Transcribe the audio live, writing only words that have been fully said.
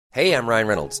Hey, I'm Ryan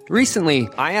Reynolds. Recently,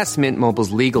 I asked Mint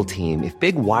Mobile's legal team if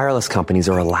big wireless companies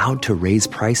are allowed to raise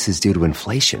prices due to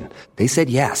inflation. They said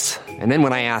yes. And then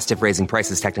when I asked if raising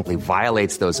prices technically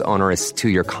violates those onerous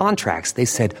two-year contracts, they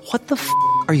said, "What the f***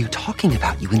 are you talking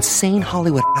about, you insane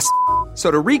Hollywood ass?" So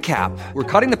to recap, we're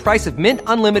cutting the price of Mint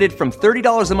Unlimited from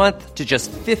 $30 a month to just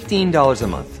 $15 a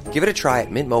month. Give it a try at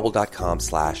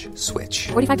mintmobile.com/switch.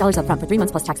 $45 up front for 3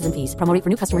 months plus taxes and fees. Promo rate for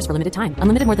new customers for limited time.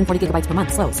 Unlimited more than 40 gigabytes per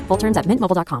month. Slows full terms at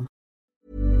mintmobile.com.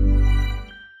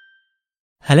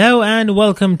 Hello and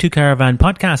welcome to Caravan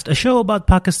Podcast, a show about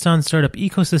Pakistan's startup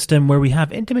ecosystem where we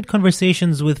have intimate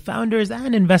conversations with founders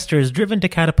and investors driven to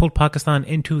catapult Pakistan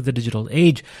into the digital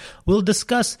age. We'll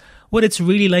discuss what it's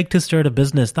really like to start a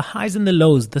business, the highs and the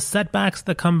lows, the setbacks,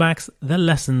 the comebacks, the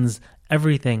lessons,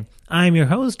 everything. I'm your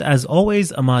host, as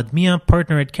always, Ahmad Mia,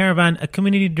 partner at Caravan, a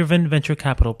community-driven venture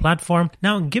capital platform.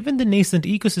 Now, given the nascent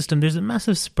ecosystem, there's a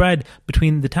massive spread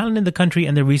between the talent in the country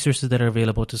and the resources that are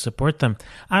available to support them.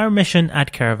 Our mission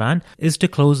at Caravan is to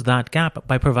close that gap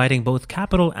by providing both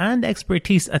capital and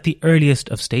expertise at the earliest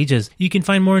of stages. You can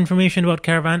find more information about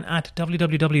Caravan at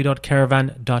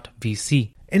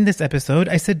www.caravan.vc. In this episode,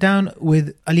 I sit down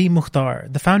with Ali Mukhtar,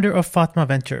 the founder of Fatma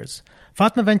Ventures.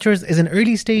 Fatma Ventures is an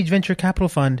early-stage venture capital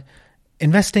fund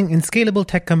investing in scalable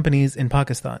tech companies in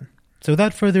Pakistan. So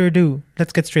without further ado,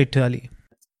 let's get straight to Ali.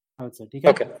 Okay,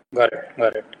 got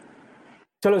it.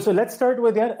 So let's start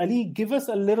with that. Ali, give us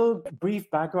a little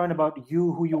brief background about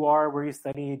you, who you are, where you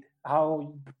studied,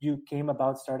 how you came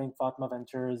about starting Fatma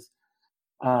Ventures,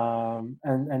 and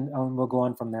we'll go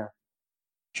on from there.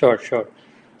 Sure.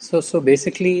 So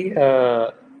basically,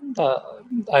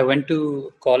 I went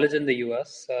to college in the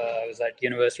US. I was at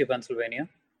University of Pennsylvania.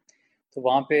 So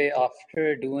वहाँ पे,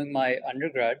 after doing my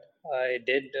undergrad, I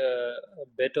did a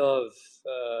bit of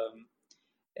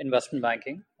investment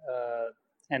banking,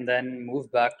 and then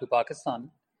moved back to Pakistan.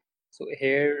 So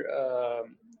here,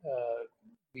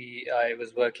 I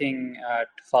was working at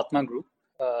Fatma Group,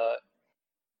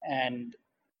 and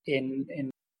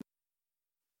in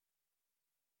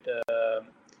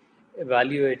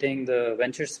evaluating the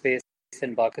venture space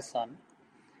in Pakistan.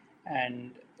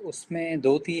 And उसमें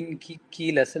 2-3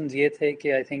 key lessons ये थे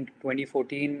कि I think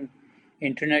 2014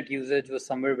 internet usage was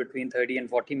somewhere between 30 and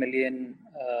 40 million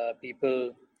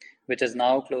people, which is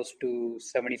now close to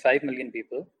 75 million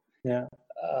people. Yeah.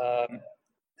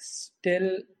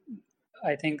 Still,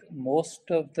 I think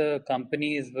most of the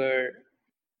companies were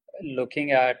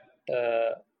looking at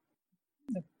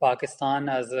Pakistan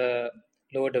as a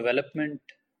low development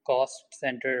cost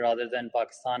center rather than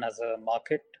Pakistan as a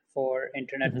market for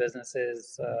internet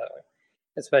businesses,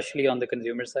 especially on the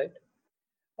consumer side.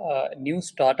 New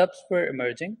startups were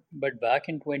emerging, but back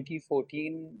in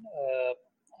 2014,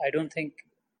 I don't think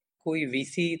कोई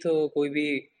VC तो कोई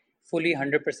भी fully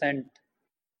 100%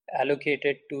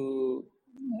 allocated to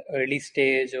early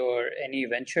stage or any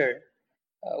venture.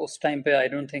 उस time पे I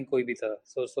don't think कोई भी था.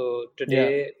 So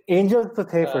today, angels to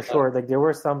pay for sure. Like there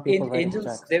were some people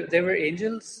angels. There were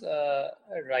angels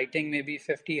writing maybe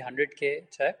 50-100K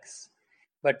checks,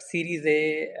 but Series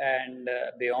A and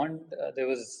beyond, there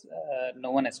was no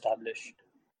one established.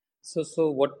 So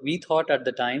what we thought at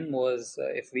the time was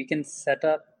if we can set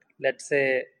up, let's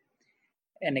say,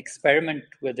 an experiment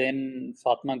within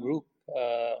Fatma Group,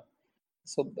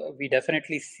 so we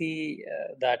definitely see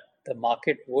that the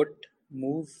market would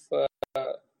move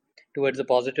towards a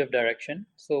positive direction.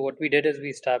 So what we did is we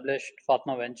established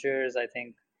Fatma Ventures. I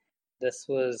think this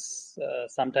was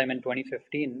sometime in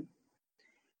 2015,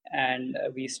 and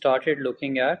we started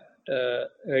looking at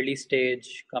early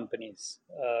stage companies.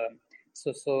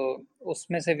 So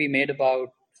उसमें से we made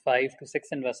about 5 to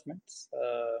 6 investments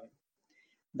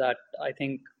that I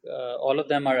think all of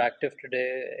them are active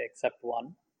today except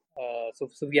one. So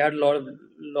we had a lot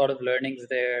of learnings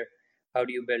there. How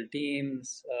do you build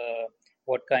teams?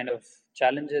 What kind of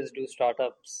challenges do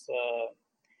startups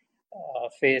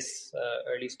face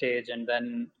early stage? And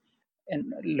then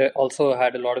also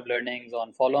had a lot of learnings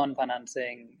on follow-on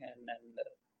financing. And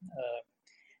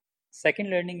second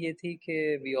learning ये थी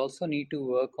कि we also need to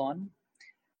work on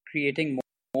creating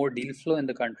more deal flow in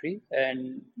the country.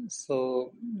 And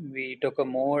so we took a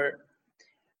more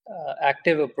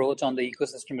active approach on the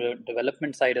ecosystem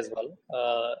development side as well.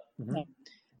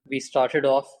 We started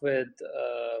off with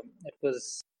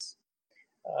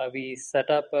we set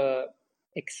up a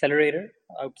accelerator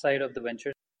outside of the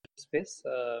venture space.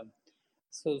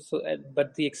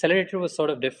 But the accelerator was sort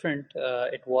of different.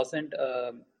 It wasn't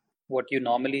what you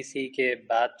normally see के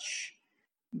batch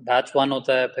 1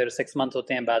 होता है, फिर 6 months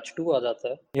होते हैं, batch 2 आ जाता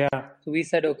है. Yeah. So we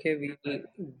said, okay,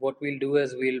 what we'll do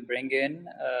is we'll bring in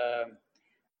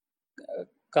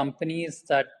companies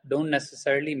that don't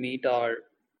necessarily meet our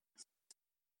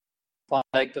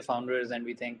like the founders, and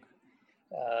we think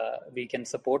we can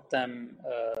support them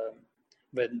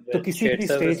with So किसी shared भी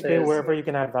stage पे services. wherever you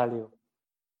can add value.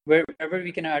 Wherever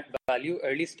we can add value,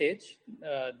 early stage,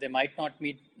 they might not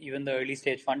meet even the early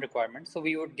stage fund requirements. So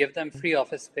we would give them free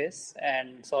office space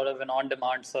and sort of an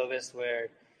on-demand service where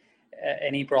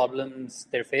any problems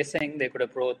they're facing, they could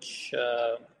approach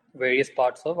various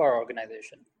parts of our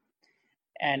organization.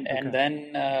 And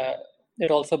then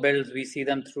it also builds, we see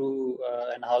them through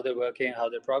and how they're working, how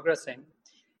they're progressing,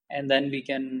 and then we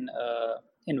can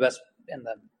invest in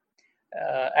them.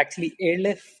 Actually,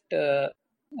 Airlift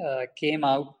came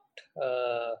out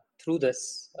through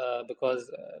this because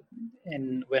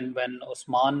when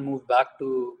Osman moved back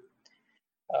to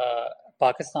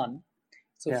Pakistan,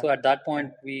 so at that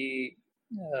point we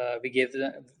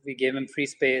gave him free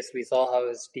space. We saw how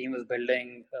his team was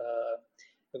building.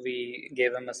 We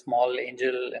gave him a small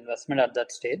angel investment at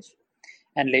that stage,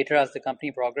 and later as the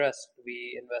company progressed,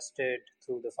 we invested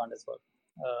through the fund as well.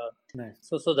 Nice.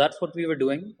 So that's what we were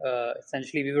doing.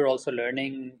 Essentially, we were also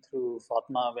learning through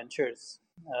Fatma Ventures,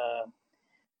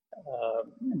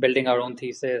 building our own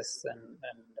thesis and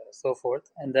so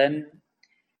forth. And then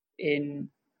in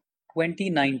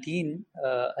 2019,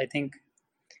 I think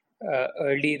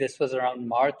early, this was around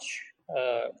March,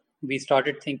 we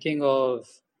started thinking of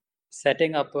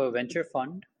setting up a venture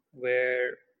fund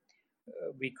where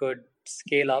we could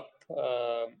scale up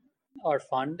our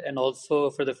fund and also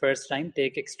for the first time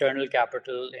take external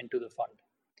capital into the fund.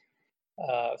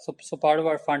 So part of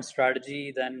our fund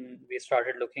strategy, then we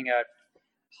started looking at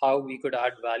how we could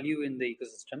add value in the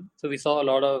ecosystem. So we saw a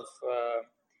lot of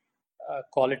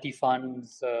quality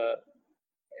funds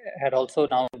had also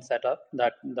now set up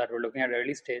that were looking at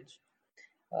early stage.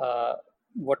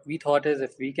 What we thought is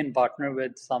if we can partner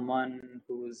with someone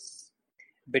who's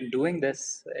been doing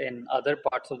this in other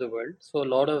parts of the world, so a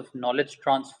lot of knowledge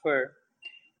transfer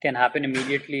can happen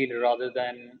immediately rather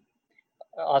than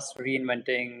us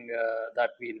reinventing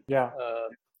that wheel. Yeah.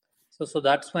 So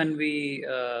that's when we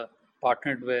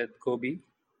partnered with Gobi.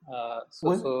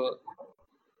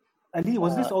 Ali,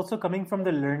 was this also coming from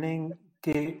the learning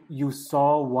you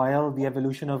saw while the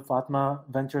evolution of Fatma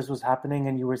Ventures was happening,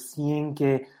 and you were seeing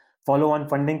follow-on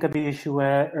funding ka bhi issue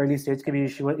hai, early stage ka bhi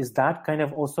issue hai? Is that kind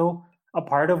of also a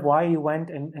part of why you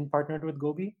went and partnered with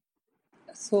Gobi?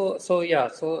 So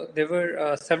there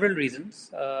were several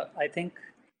reasons. I think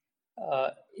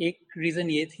एक reason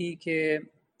ये थी कि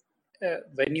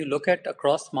when you look at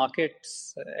across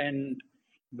markets and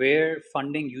where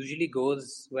funding usually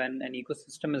goes when an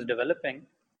ecosystem is developing,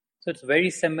 so it's very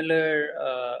similar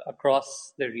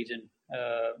across the region.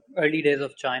 Early days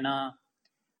of China,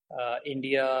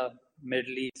 India,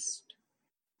 Middle East,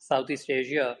 Southeast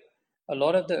Asia, a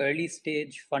lot of the early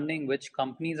stage funding which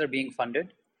companies are being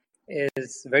funded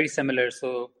is very similar.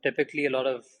 So typically a lot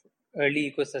of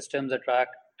early ecosystems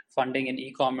attract funding in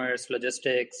e-commerce,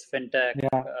 logistics, fintech,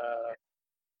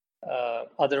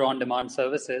 other on-demand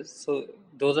services. So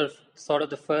those are sort of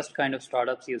the first kind of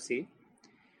startups you see.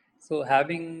 So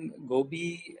having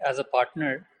Gobi as a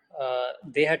partner,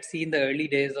 they had seen the early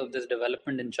days of this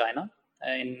development in China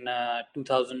in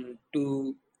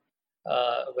 2002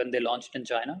 when they launched in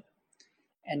China.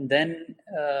 And then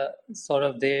sort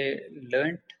of they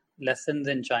learned lessons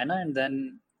in China and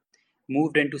then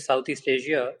moved into Southeast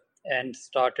Asia and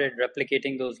started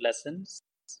replicating those lessons,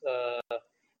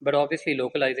 but obviously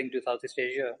localizing to Southeast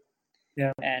Asia.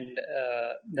 Yeah. And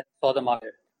that saw the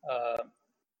market.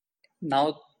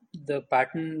 Now the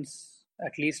patterns,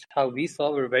 at least how we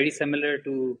saw, were very similar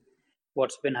to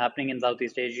what's been happening in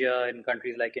Southeast Asia, in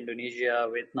countries like Indonesia,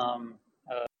 Vietnam.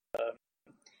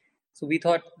 So we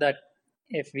thought that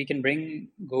if we can bring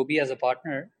Gobi as a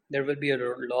partner, there will be a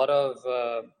lot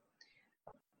of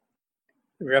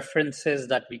references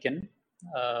that we can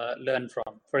learn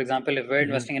from. For example, if we're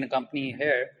investing in a company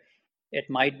here, it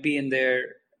might be in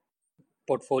their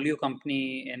portfolio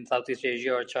company in Southeast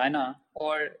Asia or China,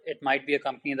 or it might be a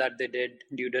company that they did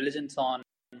due diligence on,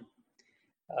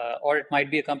 or it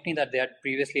might be a company that they had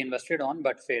previously invested on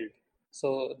but failed.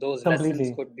 So those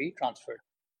lessons could be transferred.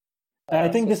 I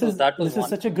think this is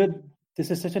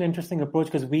such an interesting approach,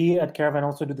 because we at Caravan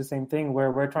also do the same thing,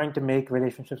 where we're trying to make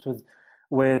relationships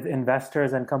with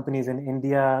investors and companies in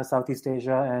India, Southeast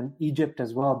Asia, and Egypt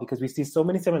as well, because we see so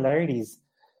many similarities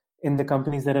in the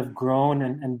companies that have grown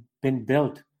and been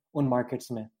built on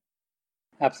markets mein.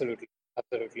 Absolutely.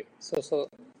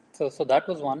 So that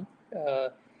was one.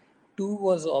 Two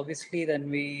was obviously then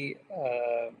we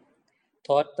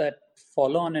thought that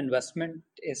follow-on investment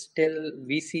is still,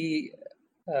 we see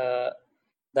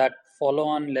that follow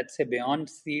on, let's say beyond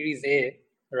Series A,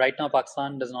 right now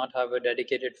Pakistan does not have a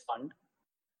dedicated fund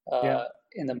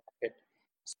in the market.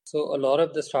 So a lot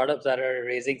of the startups that are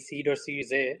raising seed or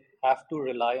Series A have to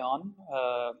rely on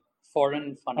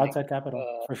foreign funding. Outside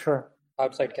capital, for sure.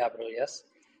 Outside capital, yes.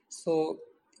 So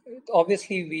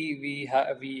obviously we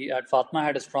at Fatma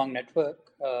had a strong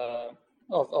network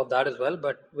of that as well.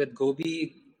 But with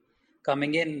Gobi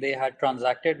coming in, they had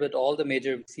transacted with all the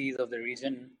major VCs of the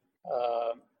region.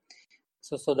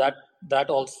 So that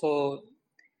also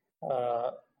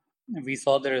we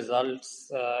saw the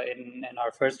results in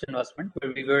our first investment,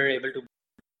 where we were able to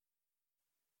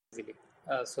easily.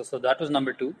 So that was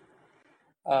number two.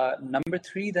 Number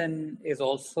three then is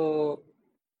also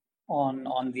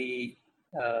on the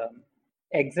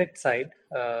exit side.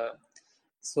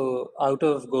 So out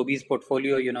of Gobi's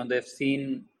portfolio, they've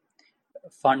seen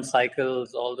fund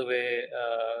cycles all the way.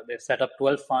 They've set up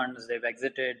 12 funds. They've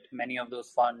exited many of those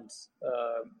funds.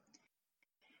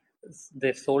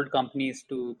 They've sold companies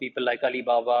to people like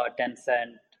Alibaba,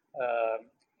 Tencent.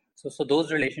 So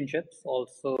those relationships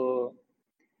also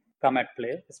come at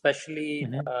play, especially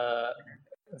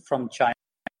from China,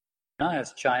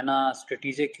 as China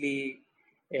strategically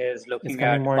is looking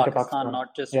at Pakistan,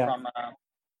 not just from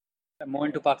more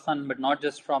into Pakistan, but not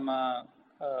just from a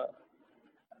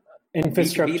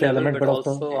infrastructure element, but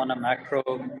also on a macro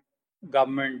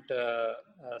government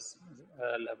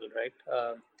level, right?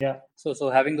 So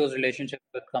having those relationships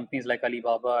with companies like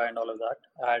Alibaba and all of that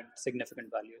add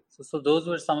significant value. So those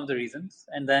were some of the reasons,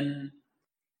 and then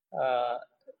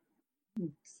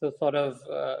so sort of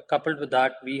coupled with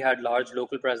that, we had large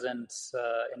local presence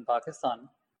in Pakistan.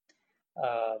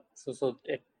 So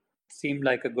it seemed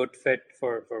like a good fit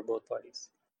for both parties.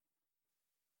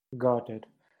 Got it.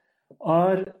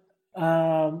 Or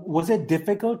was it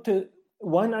difficult to,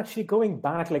 actually going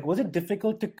back, was it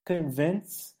difficult to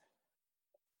convince,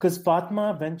 because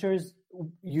Fatma Ventures,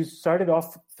 you started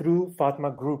off through Fatma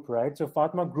Group, right? So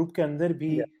Fatma Group can there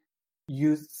be,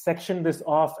 you sectioned this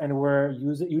off and were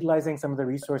utilizing some of the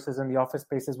resources in the office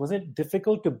spaces. Was it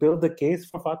difficult to build the case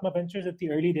for Fatma Ventures at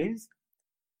the early days?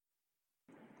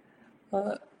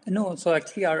 No, so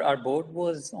actually our board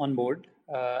was on board.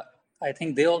 I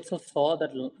think they also saw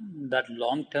that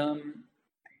long term,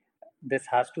 this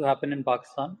has to happen in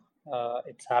Pakistan.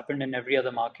 It's happened in every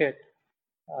other market.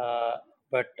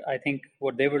 But I think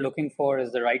what they were looking for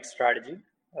is the right strategy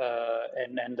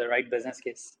and the right business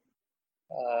case.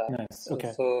 Nice.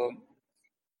 Okay.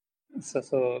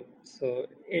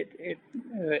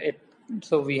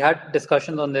 So we had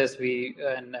discussions on this.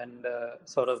 And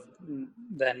sort of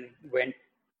then went.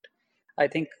 I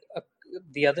think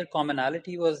the other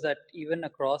commonality was that even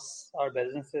across our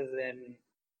businesses in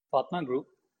Fatma Group,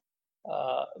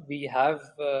 we have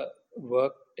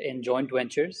worked in joint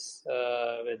ventures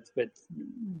with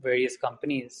various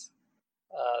companies.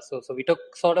 So we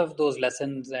took sort of those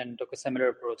lessons and took a similar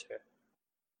approach here.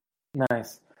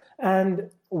 Nice. And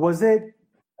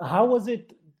how was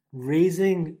it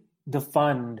raising the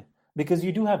fund? Because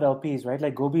you do have LPs, right?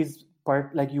 Like Gobi's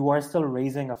part, like you are still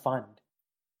raising a fund.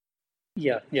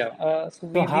 Yeah.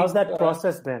 So how's that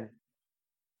process been?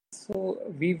 So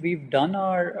we've done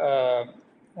our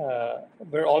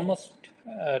we're almost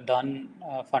done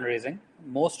fundraising.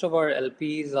 Most of our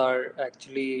LPs are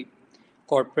actually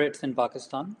corporates in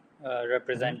Pakistan,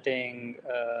 representing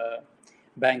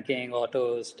banking,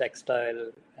 autos,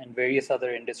 textile, and various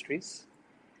other industries.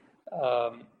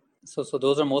 So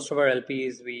those are most of our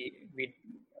LPs. We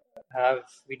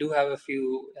do have a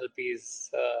few LPs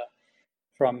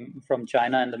from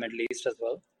China and the Middle East as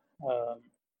well.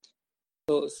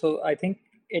 So I think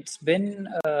it's been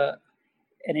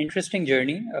an interesting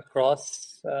journey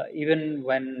across, even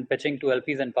when pitching to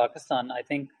LPs in Pakistan. I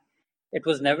think it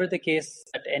was never the case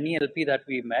that any LP that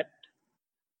we met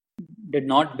did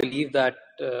not believe that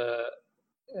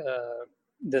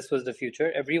this was the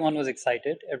future. Everyone was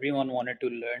excited. Everyone wanted to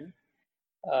learn.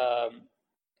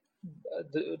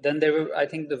 Then there were, I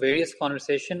think, the various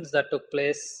conversations that took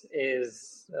place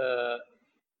is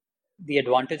the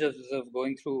advantages of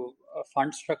going through a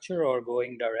fund structure or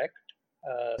going direct.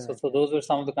 So those were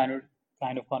some of the kind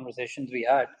of conversations we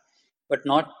had, but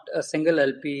not a single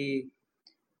LP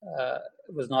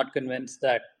was not convinced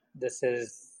that this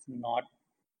is not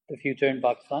the future in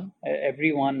Pakistan.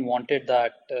 Everyone wanted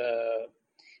that.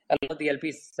 A lot of the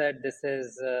LPs said this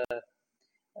is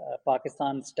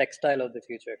Pakistan's textile of the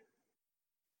future.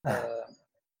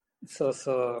 So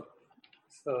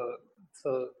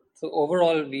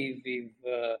overall, we've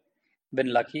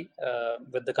been lucky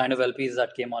with the kind of LPs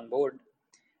that came on board.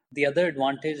 The other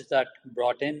advantage that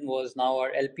brought in was now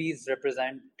our LPs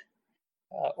represent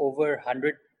over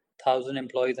 100 1,000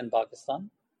 employees in Pakistan.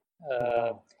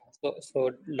 Wow.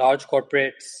 So large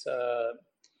corporates,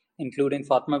 including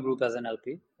Fatma Group as an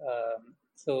LP.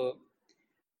 So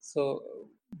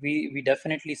we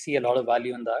definitely see a lot of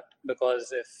value in that,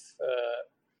 because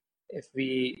if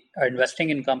we are investing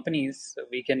in companies,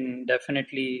 we can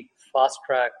definitely fast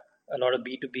track a lot of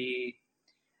B2B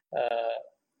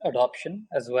adoption,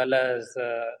 as well as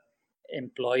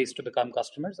employees to become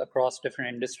customers across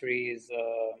different industries.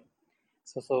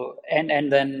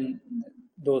 And then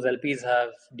those LPs have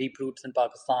deep roots in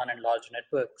Pakistan and large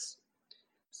networks.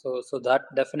 So that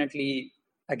definitely,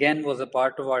 again, was a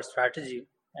part of our strategy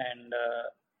and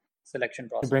selection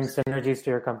To bring process. synergies to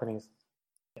your companies.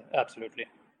 Absolutely.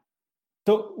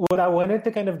 So what I wanted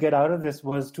to kind of get out of this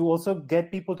was to also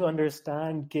get people to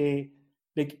understand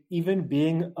like even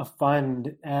being a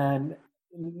fund and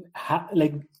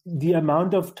like the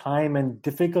amount of time and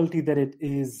difficulty that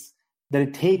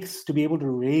it takes to be able to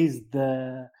raise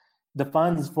the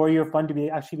funds for your fund to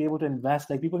actually be able to invest.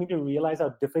 Like, people need to realize how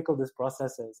difficult this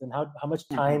process is and how much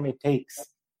time it takes.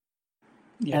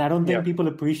 Yeah. And I don't think Yeah. people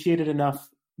appreciated enough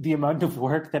the amount of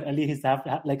work that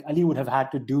Ali would have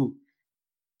had to do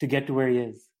to get to where he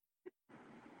is.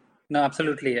 No,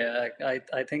 absolutely.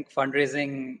 I think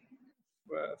fundraising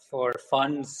for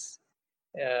funds,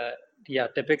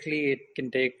 typically it can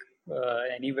take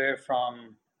anywhere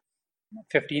from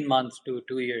 15 months to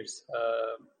 2 years.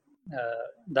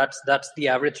 That's the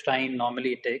average time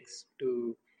normally it takes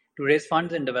to raise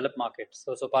funds in developed markets.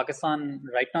 So Pakistan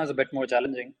right now is a bit more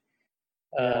challenging,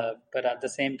 but at the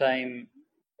same time,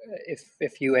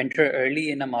 if you enter early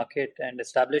in a market and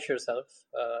establish yourself,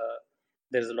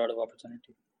 there's a lot of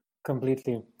opportunity.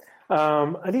 Completely.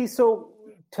 Ali, so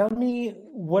tell me,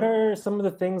 what are some of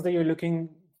the things that you're looking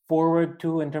forward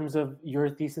to in terms of your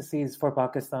theses for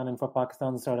Pakistan and for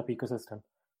Pakistan's startup ecosystem?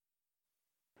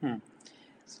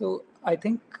 So I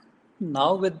think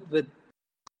now with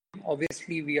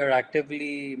obviously we are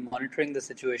actively monitoring the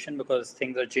situation because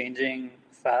things are changing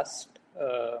fast.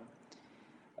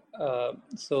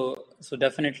 So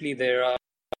definitely there are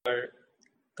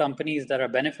companies that are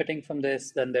benefiting from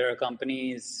this. Then there are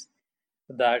companies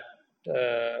that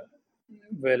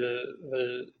will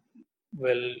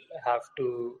have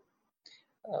to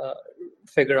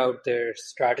figure out their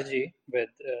strategy with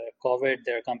COVID.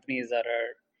 There are companies that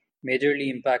are majorly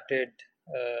impacted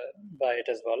by it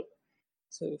as well.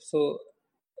 So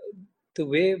the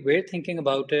way we're thinking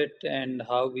about it and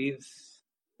how we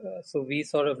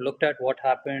sort of looked at what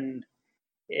happened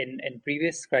in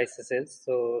previous crises.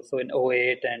 So in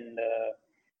 2008 and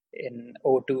in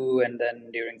 2002 and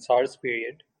then during SARS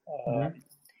period.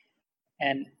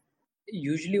 And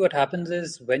usually what happens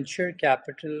is venture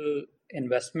capital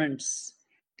investments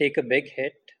take a big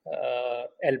hit.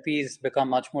 LPs become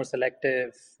much more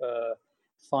selective.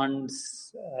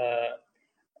 Funds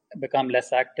become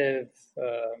less active.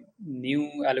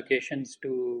 New allocations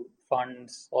to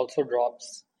funds also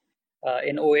drops.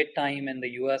 In 2008 time in the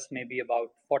US, maybe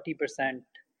about 40%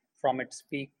 from its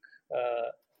peak,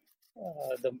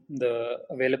 the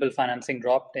available financing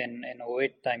dropped in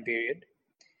 2008 time period.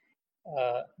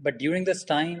 But during this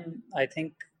time, I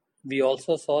think we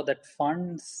also saw that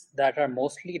funds that are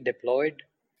mostly deployed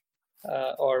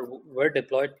or were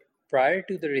deployed prior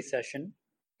to the recession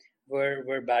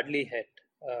were badly hit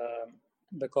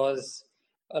because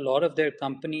a lot of their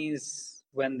companies,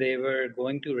 when they were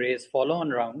going to raise follow-on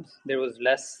rounds, there was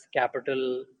less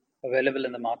capital available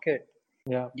in the market,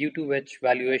 due to which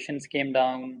valuations came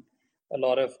down. A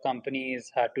lot of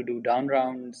companies had to do down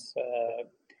rounds.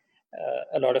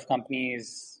 A lot of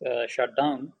companies shut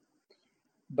down.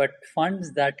 But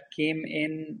funds that came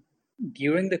in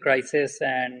during the crisis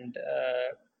and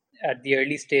at the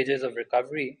early stages of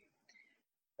recovery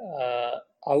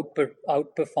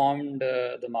outperformed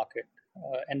the market.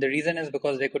 And the reason is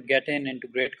because they could get into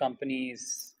great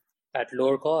companies at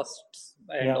lower costs,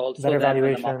 and also then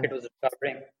when the market was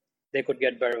recovering, they could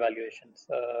get better valuations.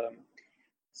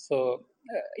 So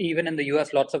even in the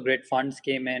US, lots of great funds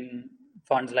came in.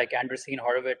 Funds like Andreessen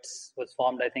Horowitz was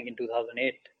formed, I think, in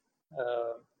 2008.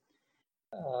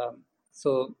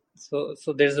 So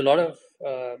there's a lot of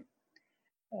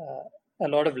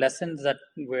lessons that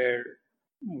we're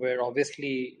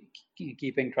obviously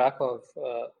keeping track of.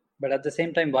 But at the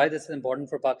same time, why this is important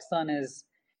for Pakistan is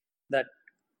that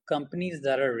companies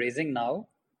that are raising now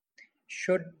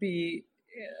should be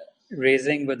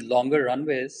raising with longer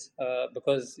runways,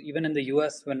 because even in the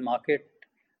US, when market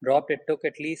dropped, it took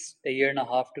at least a year and a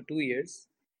half to 2 years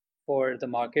for the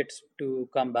markets to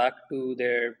come back to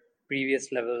their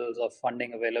previous levels of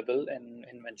funding available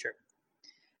in venture.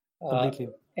 Completely.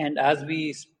 And as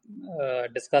we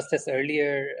discussed this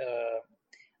earlier,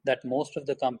 that most of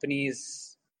the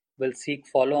companies will seek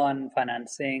follow-on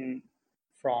financing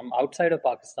from outside of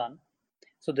Pakistan.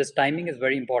 So this timing is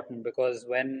very important, because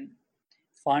when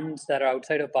funds that are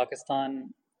outside of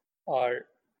Pakistan are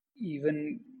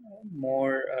even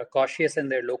more cautious in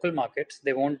their local markets,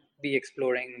 they won't be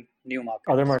exploring new markets.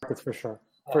 Other markets, for sure.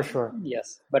 For sure.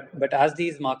 Yes. But as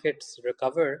these markets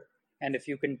recover, and if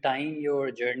you can time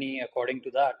your journey according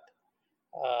to that,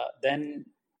 then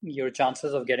your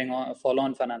chances of getting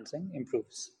follow-on financing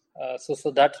improves.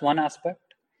 So that's one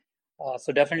aspect.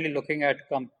 So definitely looking at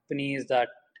companies that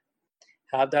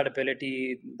have that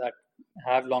ability, that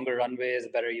have longer runways,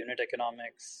 better unit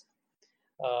economics,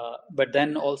 but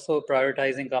then also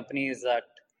prioritizing companies that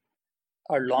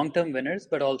are long-term winners,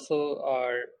 but also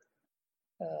are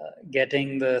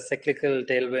getting the cyclical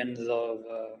tailwinds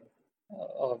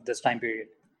of this time period.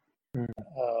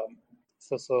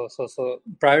 So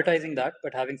prioritizing that.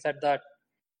 But having said that,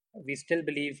 we still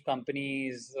believe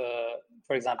companies,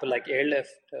 for example, like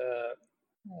Airlift,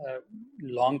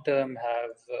 long term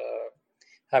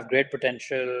have great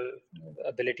potential,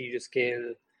 ability to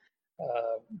scale.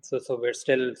 So we're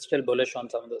still bullish on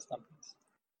some of those companies.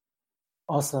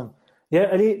 Awesome. Yeah,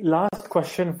 Ali, last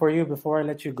question for you before I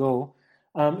let you go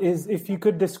is if you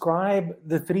could describe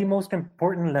the 3 most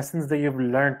important lessons that you've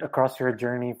learned across your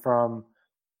journey from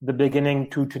the beginning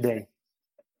to today.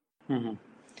 Mm-hmm.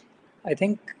 I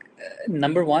think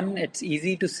number 1, it's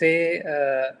easy to say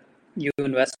you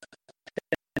invest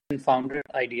in founder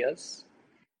ideas,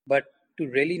 but to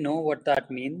really know what that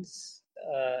means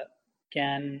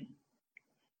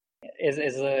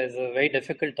is a very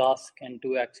difficult task, and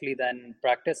to actually then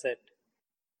practice it.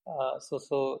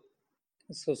 So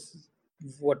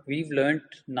what we've learned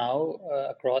now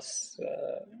across,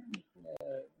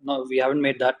 no, we haven't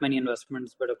made that many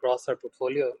investments, but across our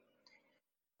portfolio,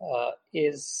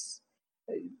 is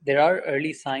there are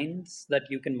early signs that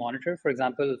you can monitor. For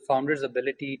example, founders'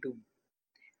 ability to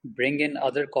bring in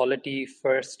other quality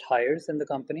first hires in the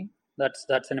company.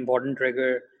 That's an important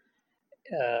trigger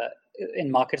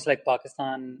in markets like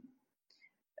Pakistan.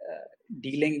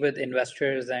 Dealing with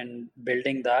investors and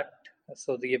building that,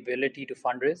 so the ability to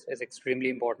fundraise is extremely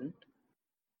important.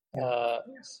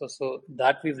 So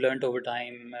that we've learned over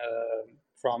time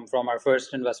from our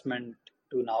first investment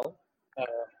to now.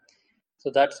 So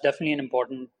that's definitely an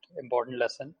important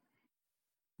lesson.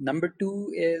 Number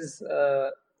 2 is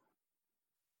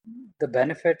the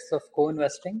benefits of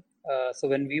co-investing. So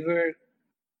when we were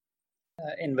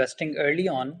investing early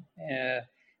on,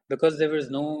 because there was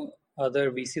no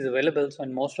other VCs available, so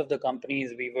in most of the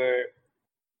companies we were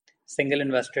single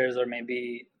investors or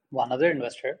maybe one other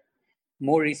investor.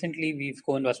 More recently, we've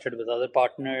co-invested with other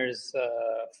partners,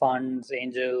 funds,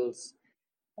 angels.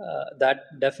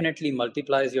 That definitely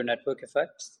multiplies your network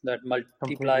effects. That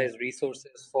multiplies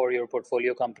resources for your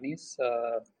portfolio companies.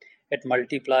 It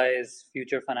multiplies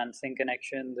future financing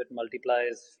connections. It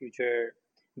multiplies future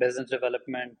business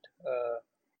development.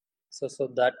 So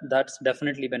that's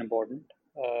definitely been important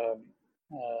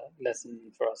lesson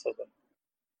for us as well.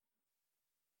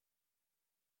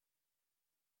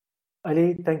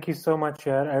 Ali, thank you so much,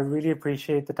 Yaar. I really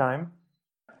appreciate the time.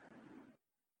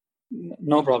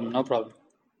 No problem.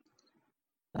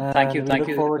 Thank you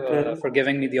for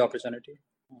giving me the opportunity.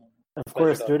 Of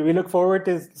course, dude. We look forward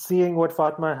to seeing what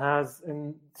Fatma has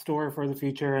in store for the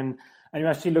future, and I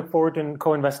actually look forward to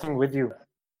co-investing with you.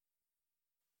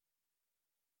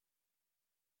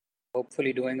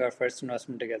 Hopefully doing our first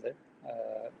investment together.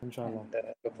 Inshallah.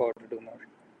 And look forward to do more.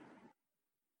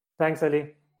 Thanks,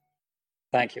 Ali.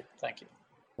 Thank you.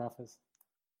 Hafiz.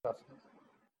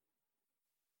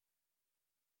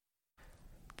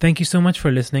 Thank you so much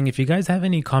for listening. If you guys have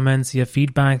any comments या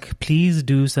feedback, please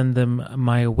do send them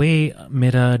my way.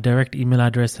 मेरा direct email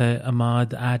address है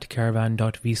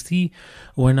amad@caravan.vc.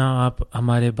 वरना आप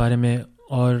हमारे बारे में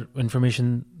और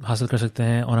information हासिल कर सकते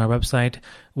हैं on our website,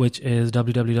 which is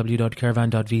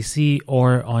www.caravan.vc,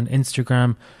 or on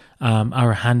Instagram.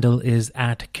 Our handle is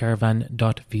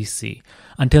 @caravan.vc.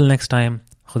 Until next time,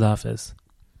 Khuda Hafiz.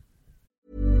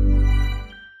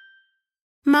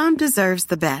 Mom deserves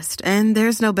the best, and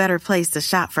there's no better place to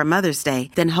shop for Mother's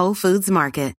Day than Whole Foods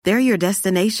Market. They're your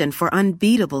destination for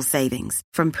unbeatable savings,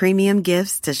 from premium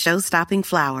gifts to show-stopping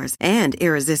flowers and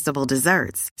irresistible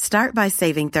desserts. Start by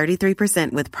saving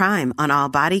 33% with Prime on all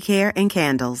body care and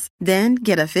candles. Then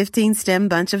get a 15-stem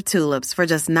bunch of tulips for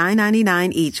just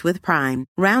 $9.99 each with Prime.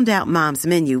 Round out Mom's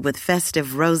menu with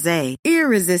festive rosé,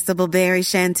 irresistible berry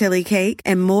chantilly cake,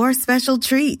 and more special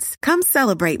treats. Come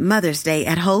celebrate Mother's Day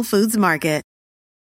at Whole Foods Market.